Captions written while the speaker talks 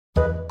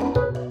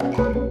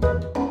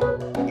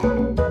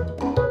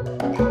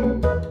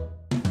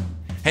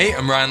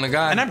I'm Ryan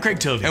Lagod. And I'm Craig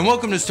Tovey. And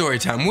welcome to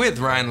Storytime with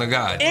Ryan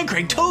Lagod. And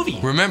Craig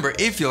Tovey. Remember,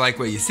 if you like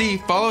what you see,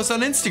 follow us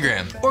on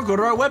Instagram. Or go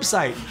to our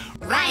website.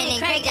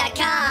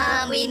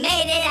 RyanandCraig.com. We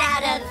made it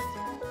out of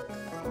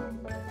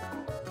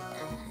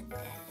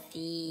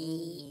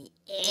the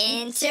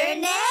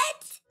internet.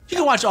 You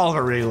can watch all of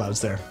our radio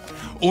louds there.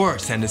 Or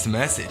send us a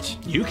message.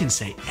 You can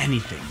say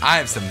anything. I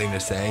have something to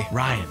say.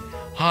 Ryan.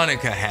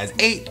 Hanukkah has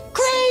 8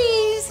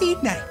 crazy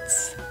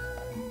nights.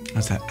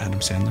 What's that,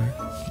 Adam Sandler?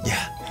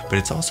 Yeah, but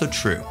it's also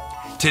true.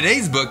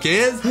 Today's book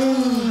is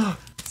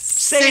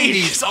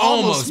Sadie's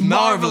Almost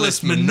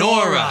Marvelous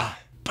Menorah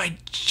by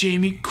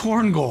Jaime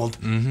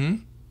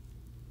Korngold.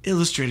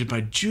 Illustrated by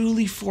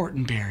Julie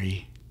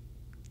Fortenberry.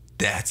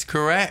 That's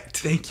correct.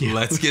 Thank you.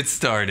 Let's get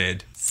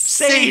started.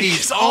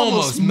 Sadie's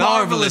Almost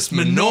Marvelous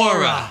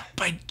Menorah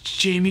by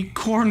Jaime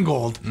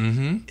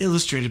Korngold.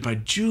 Illustrated by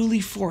Julie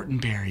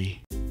Fortenberry.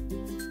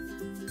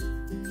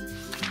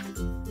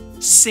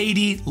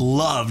 Sadie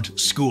loved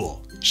school.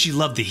 She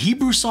loved the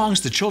Hebrew songs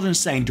the children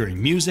sang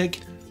during music,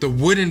 The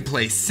wooden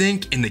play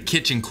sink in the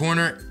kitchen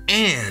corner,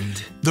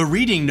 and the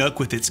reading nook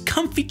with its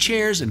comfy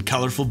chairs and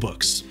colorful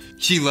books.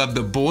 she loved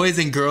the boys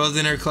and girls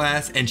in her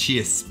class, and she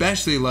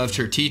especially loved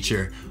her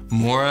teacher,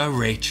 Menorah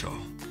Rachel.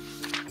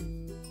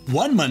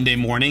 One Monday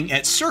morning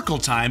at circle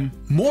time,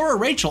 Menorah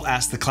Rachel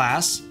asked the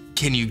class,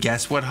 Can you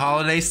guess what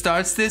holiday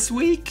starts this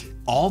week?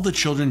 all the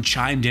children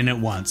chimed in at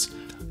once.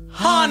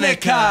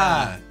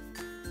 Hanukkah!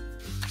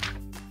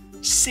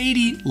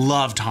 Sadie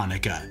loved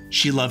Hanukkah.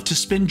 She loved to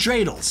spin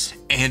dreidels.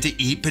 And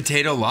to eat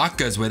potato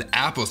latkes with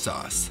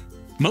applesauce.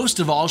 Most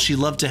of all, she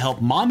loved to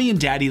help Mommy and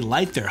Daddy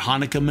light their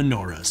Hanukkah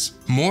menorahs.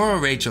 Menorah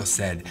Rachel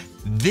said,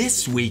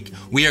 This week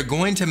we are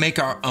going to make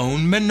our own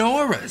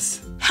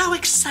menorahs. How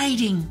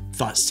exciting,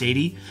 thought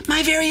Sadie.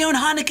 My very own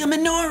Hanukkah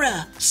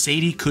menorah.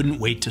 Sadie couldn't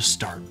wait to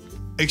start.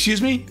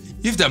 Excuse me?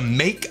 You have to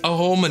make a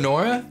whole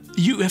menorah?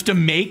 You have to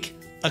make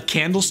a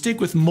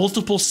candlestick with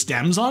multiple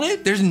stems on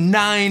it? There's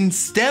 9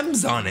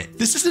 stems on it.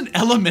 This is an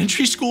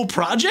elementary school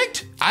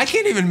project? I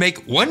can't even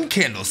make one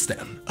candle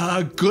stem.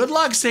 Good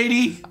luck,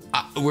 Sadie.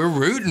 We're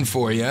rooting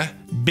for you.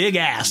 Big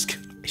ask.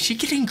 Is she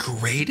getting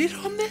graded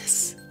on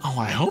this? Oh,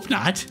 I hope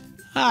not.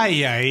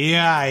 Ay, ay,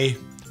 ay.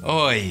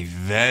 Oy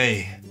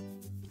vey.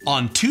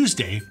 On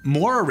Tuesday,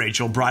 Menorah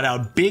Rachel brought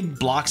out big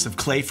blocks of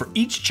clay for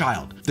each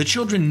child. The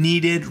children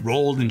kneaded,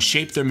 rolled, and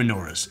shaped their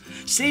menorahs.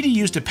 Sadie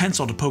used a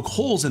pencil to poke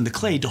holes in the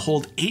clay to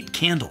hold 8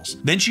 candles.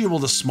 Then she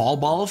rolled a small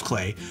ball of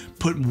clay,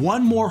 put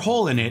one more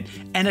hole in it,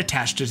 and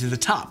attached it to the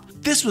top.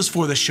 This was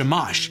for the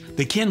shamash,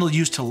 the candle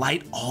used to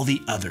light all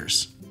the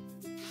others.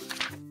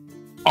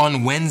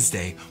 On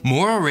Wednesday,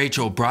 Menorah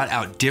Rachel brought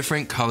out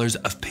different colors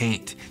of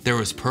paint. There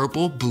was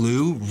purple,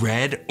 blue,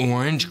 red,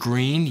 orange,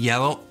 green,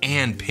 yellow,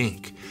 and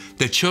pink.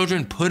 The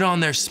children put on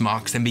their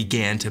smocks and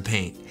began to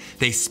paint.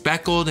 They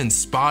speckled and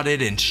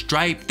spotted and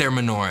striped their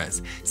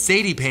menorahs.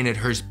 Sadie painted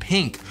hers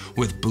pink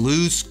with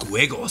blue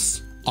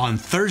squiggles. On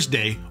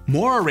Thursday,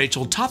 Menorah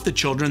Rachel taught the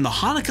children the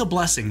Hanukkah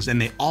blessings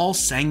and they all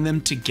sang them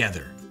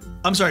together.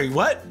 I'm sorry,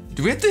 what?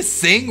 Do we have to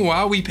sing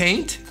while we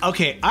paint?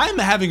 Okay, I'm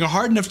having a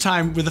hard enough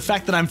time with the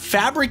fact that I'm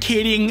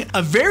fabricating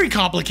a very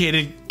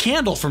complicated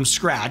candle from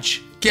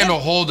scratch. Candle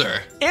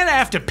holder. And I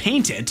have to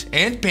paint it.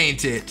 And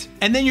paint it.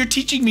 And then you're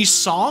teaching me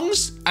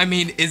songs? I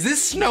mean, is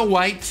this Snow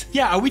White?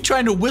 Yeah, are we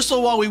trying to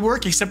whistle while we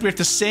work, except we have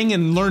to sing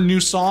and learn new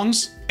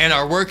songs? And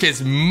our work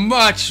is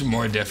much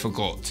more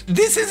difficult.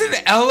 This is an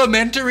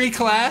elementary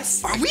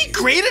class? Are we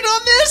graded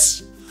on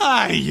this?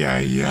 Ay,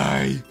 ay,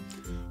 ay.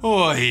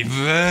 Oy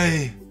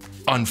vey.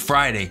 On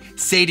Friday,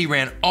 Sadie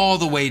ran all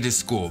the way to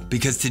school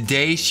because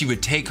today she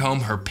would take home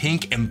her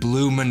pink and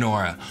blue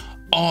menorah.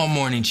 All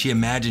morning she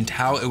imagined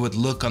how it would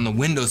look on the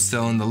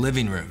windowsill in the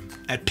living room.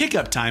 At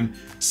pickup time,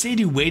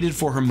 Sadie waited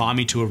for her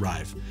mommy to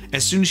arrive.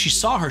 As soon as she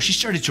saw her, she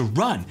started to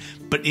run.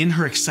 But in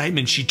her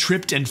excitement, she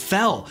tripped and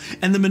fell,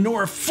 and the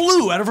menorah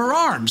flew out of her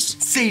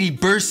arms. Sadie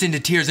burst into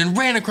tears and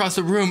ran across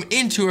the room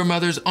into her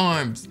mother's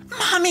arms.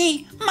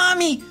 Mommy,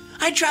 Mommy,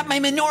 I dropped my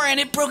menorah and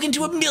it broke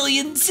into a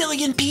million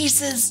zillion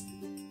pieces.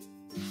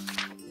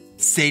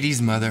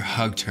 Sadie's mother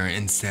hugged her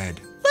and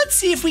said, Let's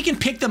see if we can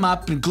pick them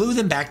up and glue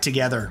them back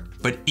together.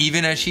 But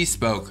even as she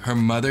spoke, her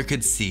mother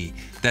could see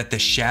that the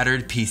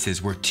shattered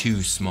pieces were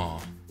too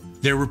small.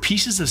 There were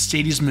pieces of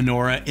Sadie's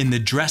menorah in the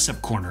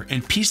dress-up corner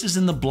and pieces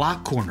in the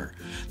block corner.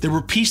 There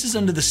were pieces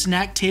under the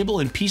snack table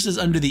and pieces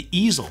under the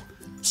easel.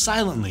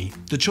 Silently,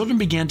 the children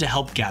began to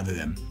help gather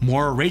them.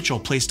 Menorah Rachel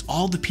placed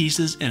all the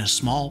pieces in a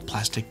small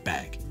plastic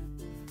bag.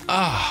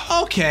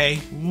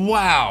 Okay.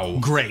 Wow.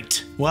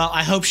 Great. Well,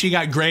 I hope she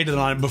got graded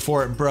on it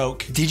before it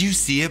broke. Did you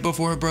see it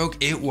before it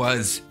broke? It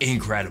was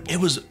incredible. It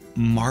was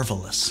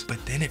marvelous.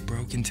 But then it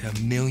broke into a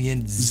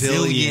million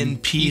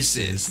zillion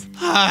pieces.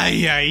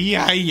 Ay, ay,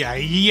 ay,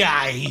 ay,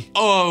 ay.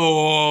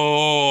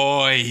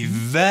 Oy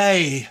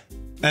vey.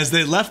 As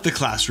they left the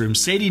classroom,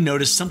 Sadie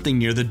noticed something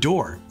near the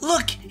door.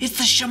 Look, it's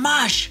the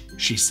shamash.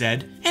 she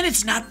said. And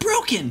it's not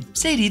broken.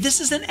 Sadie, this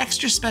is an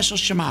extra special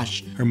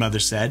shamash, her mother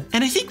said.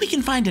 And I think we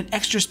can find an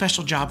extra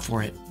special job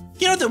for it.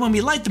 You know that when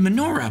we light the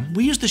menorah,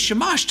 we use the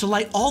shamash to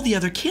light all the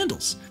other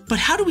candles. But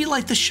how do we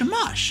light the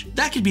shamash?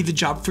 That could be the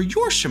job for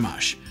your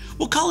shamash.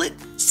 We'll call it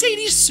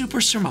Sadie's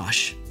Super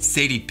Shamash.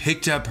 Sadie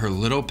picked up her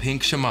little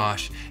pink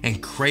shamash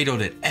and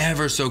cradled it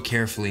ever so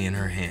carefully in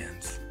her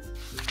hands.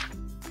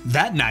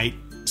 That night,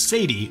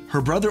 Sadie,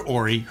 her brother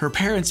Ori, her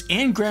parents,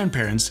 and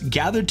grandparents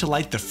gathered to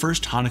light the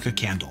first Hanukkah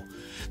candle.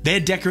 They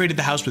had decorated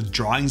the house with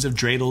drawings of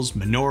dreidels,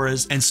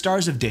 menorahs, and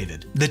stars of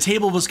David. The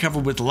table was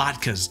covered with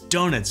latkes,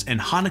 donuts, and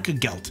Hanukkah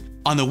gelt.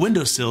 On the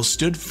windowsill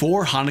stood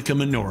 4 Hanukkah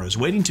menorahs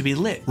waiting to be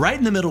lit. Right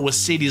in the middle was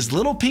Sadie's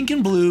little pink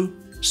and blue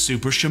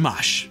Super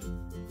Shamash.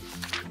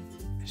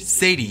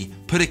 Sadie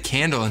put a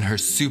candle in her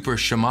super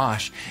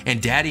shamash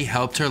and Daddy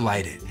helped her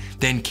light it.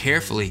 Then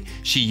carefully,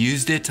 she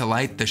used it to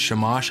light the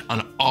shamash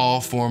on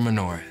all 4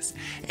 menorahs.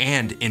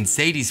 And in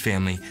Sadie's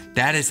family,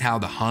 that is how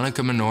the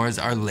Hanukkah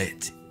menorahs are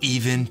lit,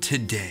 even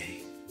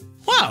today.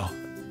 Wow.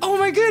 Oh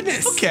my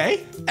goodness.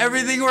 Okay.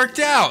 Everything worked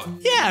out.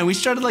 Yeah, we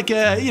started like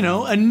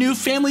a new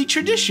family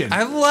tradition.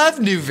 I love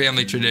new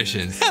family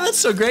traditions. Yeah, that's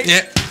so great.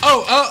 Yeah.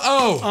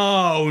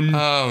 Oh,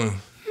 no.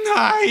 Oh.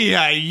 Ay,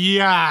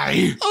 ay,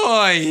 ay.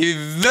 Oy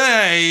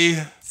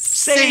vey.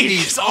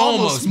 Sadie's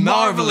Almost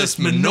Marvelous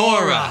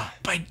Menorah.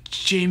 By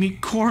Jaime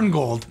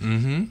Korngold.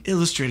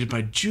 Illustrated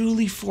by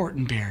Julie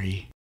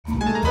Fortenberry.